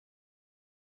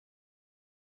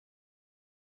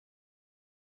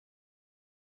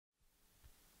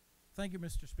Thank you,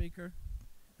 Mr. Speaker.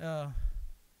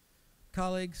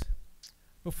 Colleagues,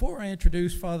 before I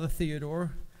introduce Father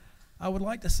Theodore, I would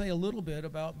like to say a little bit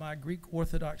about my Greek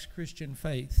Orthodox Christian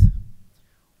faith.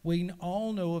 We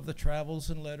all know of the travels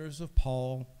and letters of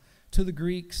Paul to the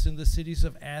Greeks in the cities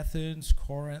of Athens,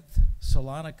 Corinth,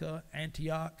 Salonica,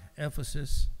 Antioch,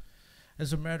 Ephesus.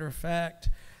 As a matter of fact,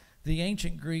 the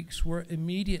ancient Greeks were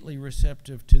immediately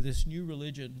receptive to this new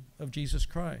religion of Jesus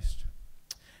Christ.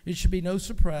 It should be no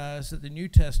surprise that the New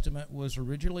Testament was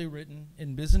originally written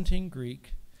in Byzantine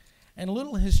Greek, and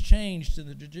little has changed in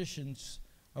the traditions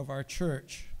of our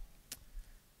church.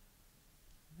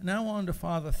 Now on to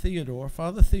Father Theodore.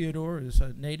 Father Theodore is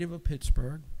a native of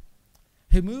Pittsburgh.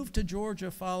 He moved to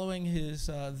Georgia following his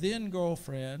then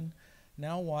girlfriend,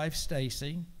 now wife,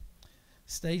 Stacy.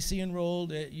 Stacy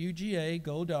enrolled at UGA,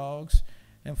 Go Dogs,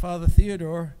 and Father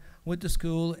Theodore went to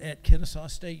school at Kennesaw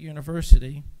State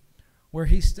University, where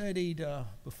he studied,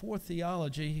 before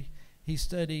theology, he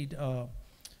studied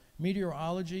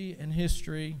meteorology and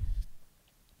history.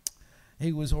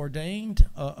 He was ordained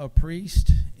a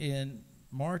priest in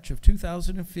March of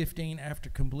 2015 after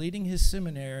completing his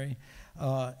seminary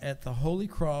at the Holy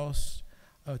Cross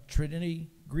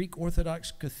Trinity Greek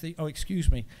Orthodox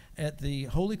at the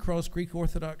Holy Cross Greek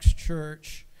Orthodox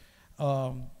Church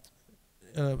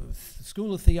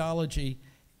School of Theology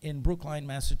in Brookline,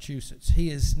 Massachusetts. He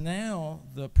is now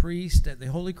the priest at the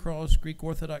Holy Cross Greek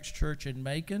Orthodox Church in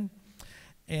Macon.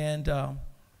 And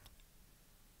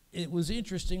it was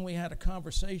interesting. We had a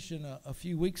conversation a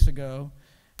few weeks ago,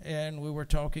 and we were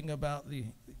talking about the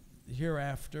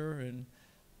hereafter and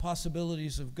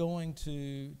possibilities of going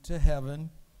to heaven.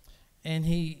 And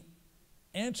he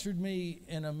answered me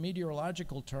in a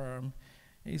meteorological term.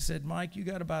 He said, "Mike, you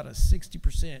got about a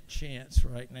 60% chance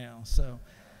right now." So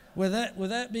with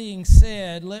that being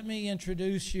said, let me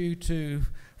introduce you to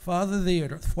Father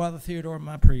Theodore,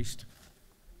 my priest.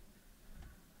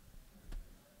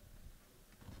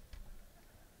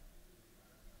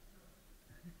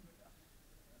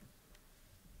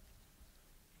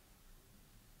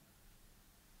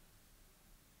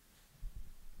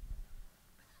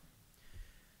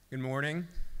 Good morning.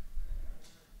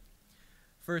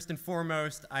 First and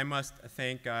foremost, I must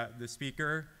thank the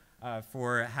speaker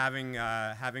for having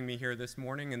me here this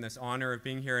morning and this honor of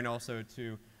being here, and also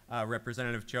to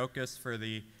Representative Cheokas for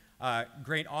the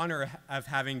great honor of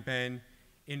having been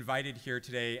invited here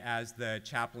today as the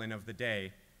chaplain of the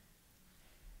day.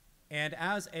 And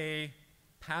as a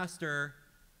pastor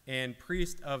and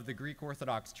priest of the Greek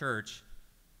Orthodox Church,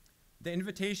 the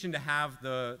invitation to have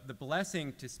the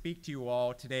blessing to speak to you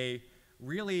all today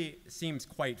really seems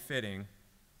quite fitting.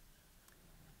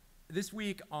 This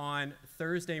week on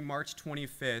Thursday, March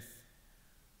 25th,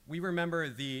 we remember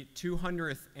the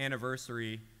 200th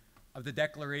anniversary of the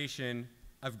declaration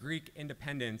of Greek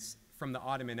independence from the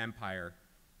Ottoman Empire.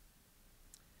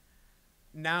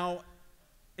 Now,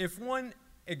 if one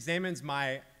examines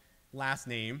my last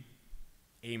name,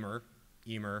 Ehmer,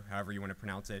 however you want to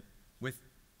pronounce it, with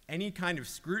any kind of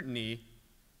scrutiny,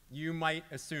 you might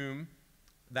assume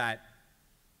that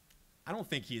I don't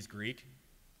think he's Greek.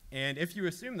 And if you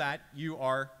assume that, you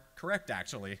are correct,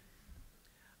 actually.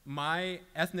 My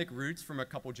ethnic roots from a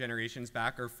couple generations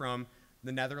back are from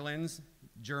the Netherlands,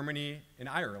 Germany, and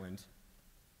Ireland.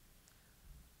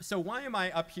 So why am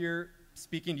I up here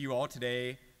speaking to you all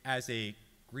today as a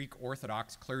Greek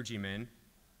Orthodox clergyman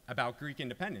about Greek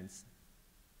independence?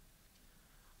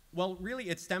 Well, really,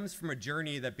 it stems from a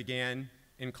journey that began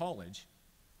in college.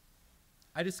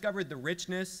 I discovered the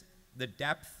richness, the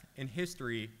depth, and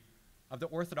history of the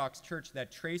Orthodox Church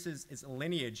that traces its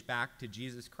lineage back to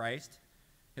Jesus Christ,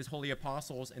 his holy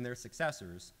apostles, and their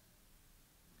successors.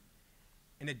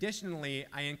 And additionally,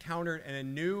 I encountered in a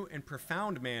new and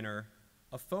profound manner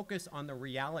a focus on the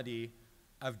reality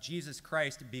of Jesus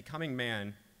Christ becoming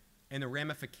man and the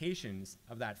ramifications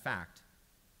of that fact.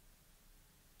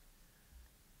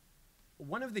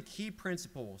 One of the key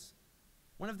principles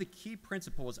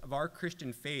of our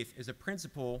Christian faith is a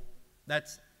principle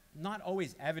that's not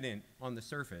always evident on the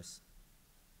surface.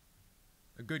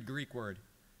 A good Greek word,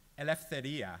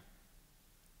 eleftheria,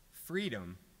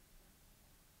 freedom.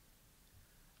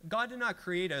 God did not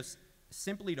create us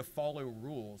simply to follow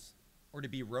rules or to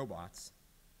be robots.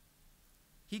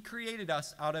 He created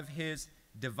us out of his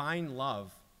divine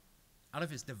love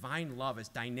as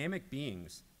dynamic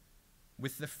beings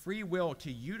with the free will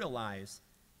to utilize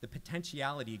the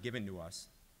potentiality given to us.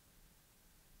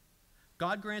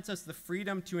 God grants us the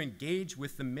freedom to engage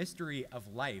with the mystery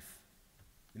of life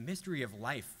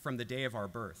from the day of our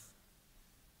birth.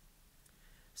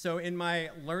 So in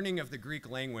my learning of the Greek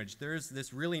language, there's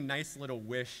this really nice little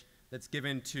wish that's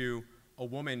given to a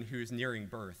woman who's nearing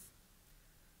birth.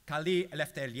 Kali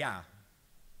eleftheria.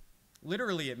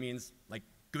 Literally, it means like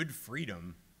good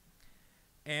freedom.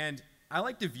 And I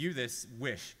like to view this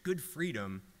wish, good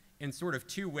freedom, in sort of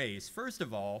two ways. First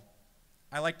of all,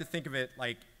 I like to think of it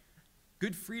like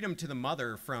good freedom to the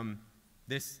mother from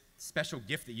this special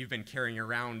gift that you've been carrying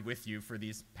around with you for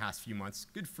these past few months.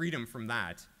 Good freedom from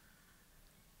that.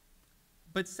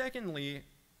 But secondly,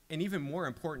 and even more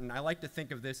important, I like to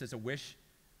think of this as a wish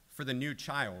for the new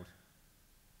child.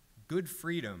 Good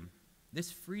freedom,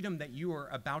 this freedom that you are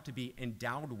about to be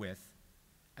endowed with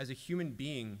as a human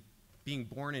being being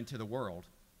born into the world.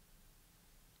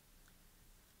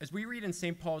 As we read in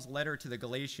St. Paul's letter to the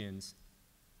Galatians,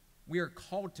 we are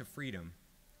called to freedom,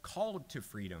 called to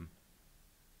freedom.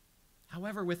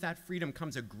 However, with that freedom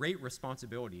comes a great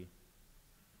responsibility.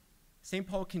 St.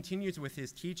 Paul continues with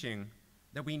his teaching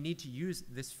that we need to use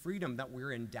this freedom that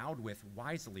we're endowed with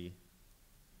wisely,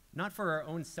 not for our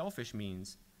own selfish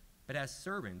means, but as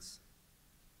servants,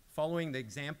 following the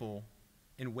example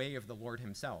and way of the Lord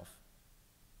himself.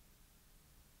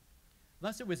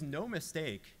 Thus, it was no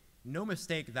mistake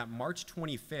that March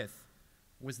 25th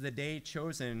was the day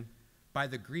chosen by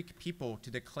the Greek people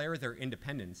to declare their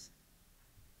independence.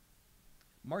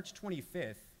 March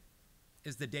 25th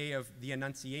is the day of the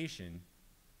Annunciation,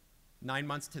 9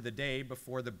 months to the day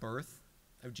before the birth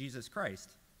of Jesus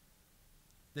Christ,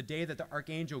 the day that the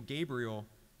Archangel Gabriel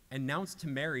announced to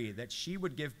Mary that she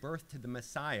would give birth to the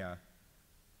Messiah,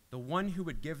 the one who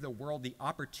would give the world the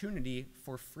opportunity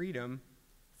for freedom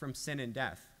from sin and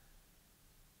death.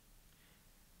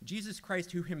 Jesus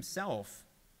Christ, who himself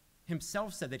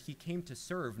said that he came to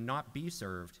serve, not be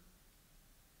served,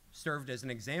 served as an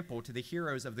example to the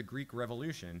heroes of the Greek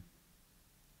Revolution.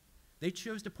 They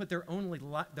chose to put their own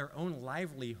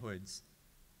livelihoods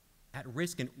at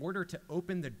risk in order to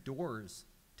open the doors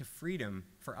to freedom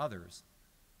for others.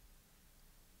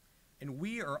 And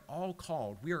we are all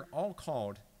called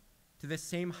to this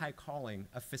same high calling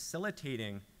of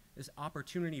facilitating this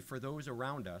opportunity for those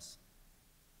around us.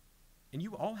 And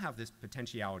you all have this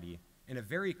potentiality in a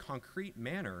very concrete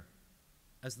manner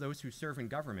as those who serve in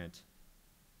government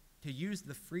to use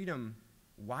the freedom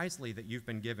wisely that you've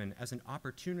been given as an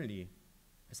opportunity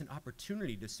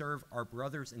to serve our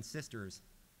brothers and sisters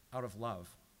out of love.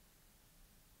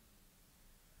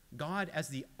 God, as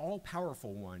the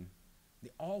all-powerful one,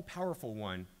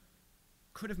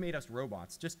 could have made us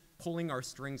robots, just pulling our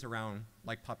strings around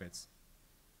like puppets.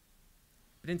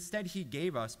 But instead, he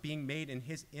gave us, being made in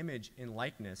his image and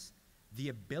likeness, the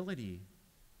ability,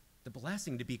 the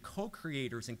blessing to be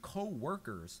co-creators and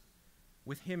co-workers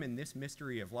with him in this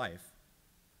mystery of life.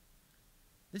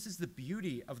 This is the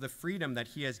beauty of the freedom that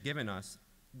he has given us,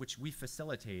 which we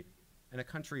facilitate in a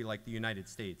country like the United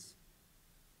States.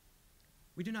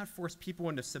 We do not force people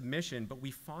into submission, but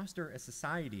we foster a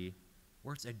society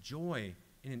where it's a joy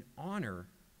and an honor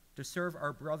to serve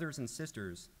our brothers and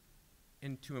sisters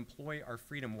and to employ our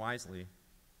freedom wisely.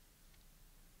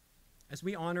 As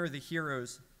we honor the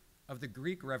heroes of the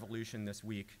Greek Revolution this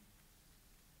week,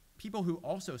 people who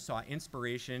also saw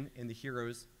inspiration in the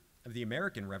heroes of the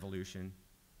American Revolution,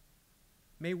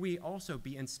 may we also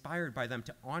be inspired by them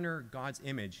to honor God's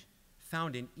image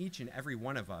found in each and every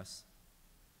one of us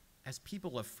as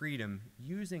people of freedom,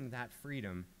 using that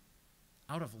freedom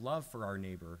out of love for our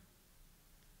neighbor,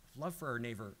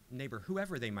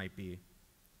 whoever they might be,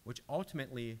 which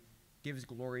ultimately gives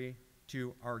glory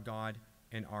to our God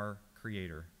and our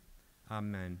Creator.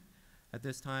 Amen. At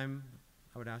this time,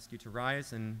 I would ask you to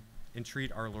rise and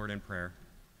entreat our Lord in prayer.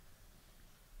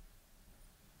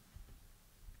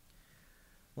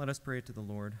 Let us pray to the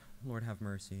Lord. Lord, have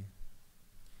mercy.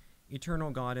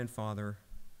 Eternal God and Father,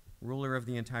 ruler of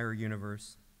the entire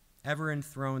universe, ever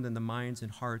enthroned in the minds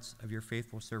and hearts of your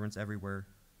faithful servants everywhere,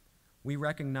 we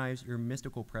recognize your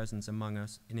mystical presence among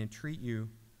us and entreat you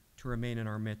to remain in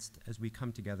our midst as we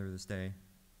come together this day.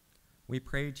 We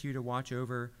pray to you to watch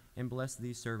over and bless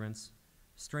these servants,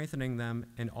 strengthening them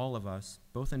and all of us,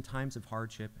 both in times of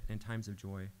hardship and in times of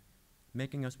joy,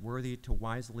 making us worthy to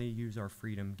wisely use our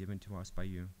freedom given to us by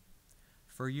you.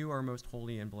 For you are most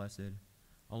holy and blessed,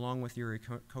 along with your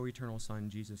co-eternal Son,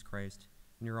 Jesus Christ,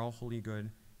 and your all-holy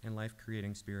good and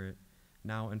life-creating Spirit,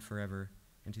 now and forever,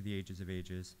 and to the ages of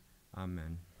ages.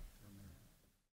 Amen.